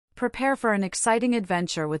Prepare for an exciting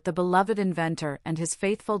adventure with the beloved inventor and his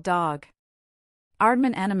faithful dog.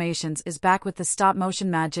 Aardman Animations is back with the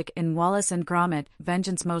stop-motion magic in Wallace and Gromit,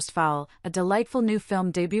 Vengeance Most Fowl, a delightful new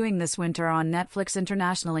film debuting this winter on Netflix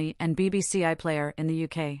internationally and BBC iPlayer in the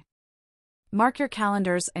UK. Mark your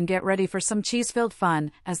calendars and get ready for some cheese-filled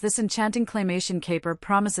fun, as this enchanting claymation caper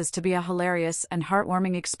promises to be a hilarious and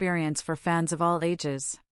heartwarming experience for fans of all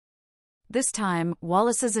ages. This time,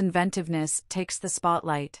 Wallace's inventiveness takes the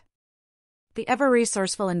spotlight. The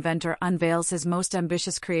ever-resourceful inventor unveils his most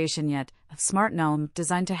ambitious creation yet, a smart gnome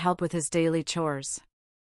designed to help with his daily chores.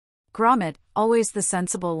 Gromit, always the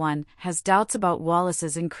sensible one, has doubts about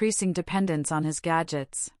Wallace's increasing dependence on his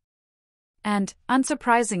gadgets. And,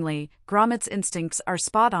 unsurprisingly, Gromit's instincts are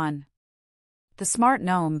spot on. The smart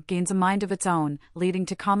gnome gains a mind of its own, leading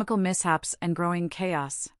to comical mishaps and growing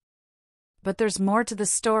chaos. But there's more to the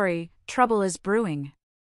story. Trouble is brewing.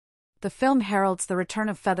 The film heralds the return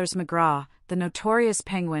of Feathers McGraw, the notorious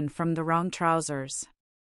penguin from The Wrong Trousers.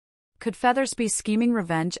 Could Feathers be scheming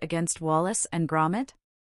revenge against Wallace and Gromit?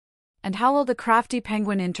 And how will the crafty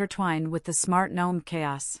penguin intertwine with the smart gnome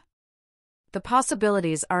chaos? The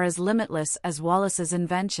possibilities are as limitless as Wallace's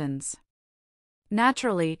inventions.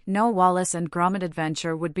 Naturally, no Wallace and Gromit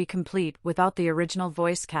adventure would be complete without the original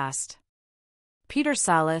voice cast. Peter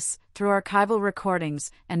Sallis, through archival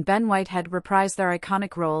recordings, and Ben Whitehead reprise their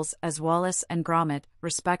iconic roles as Wallace and Gromit,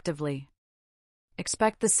 respectively.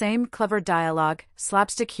 Expect the same clever dialogue,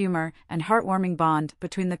 slapstick humor, and heartwarming bond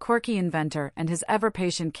between the quirky inventor and his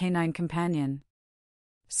ever-patient canine companion.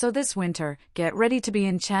 So this winter, get ready to be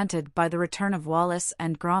enchanted by the return of Wallace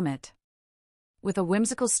and Gromit. With a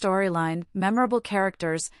whimsical storyline, memorable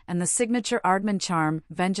characters, and the signature Aardman charm,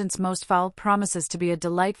 Vengeance Most Fowl promises to be a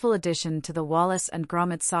delightful addition to the Wallace and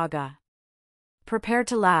Gromit saga. Prepare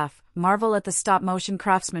to laugh, marvel at the stop-motion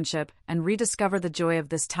craftsmanship, and rediscover the joy of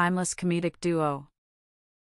this timeless comedic duo.